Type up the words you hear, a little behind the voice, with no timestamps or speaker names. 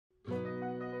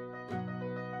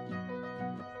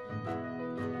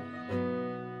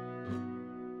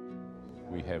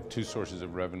We have two sources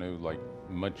of revenue, like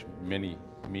many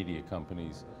media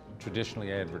companies.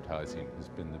 Traditionally, advertising has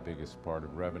been the biggest part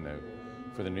of revenue.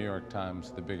 For the New York Times,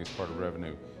 the biggest part of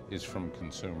revenue is from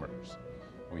consumers.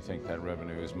 We think that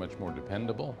revenue is much more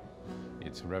dependable.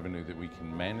 It's revenue that we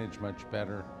can manage much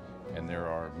better, and there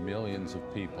are millions of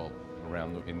people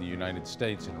in the United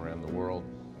States and around the world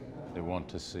that want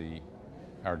to see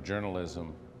our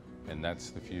journalism, and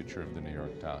that's the future of the New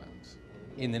York Times.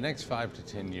 In the next 5 to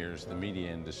 10 years, the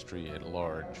media industry at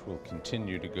large will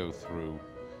continue to go through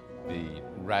the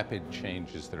rapid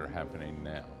changes that are happening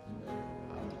now.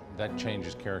 That change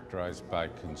is characterized by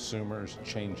consumers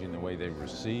changing the way they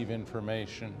receive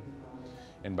information,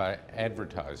 and by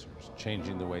advertisers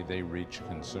changing the way they reach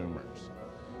consumers.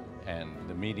 And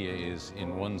the media is,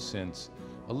 in one sense,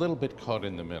 a little bit caught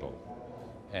in the middle.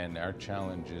 And our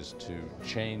challenge is to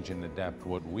change and adapt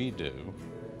what we do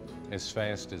as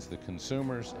fast as the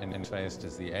consumers and as fast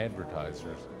as the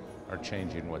advertisers are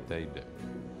changing what they do.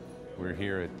 We're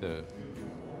here at the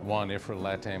WAN-IFRA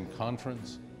LATAM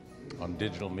conference on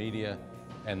digital media,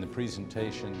 and the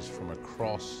presentations from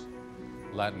across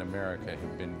Latin America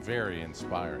have been very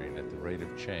inspiring at the rate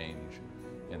of change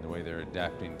and the way they're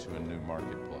adapting to a new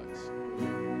marketplace.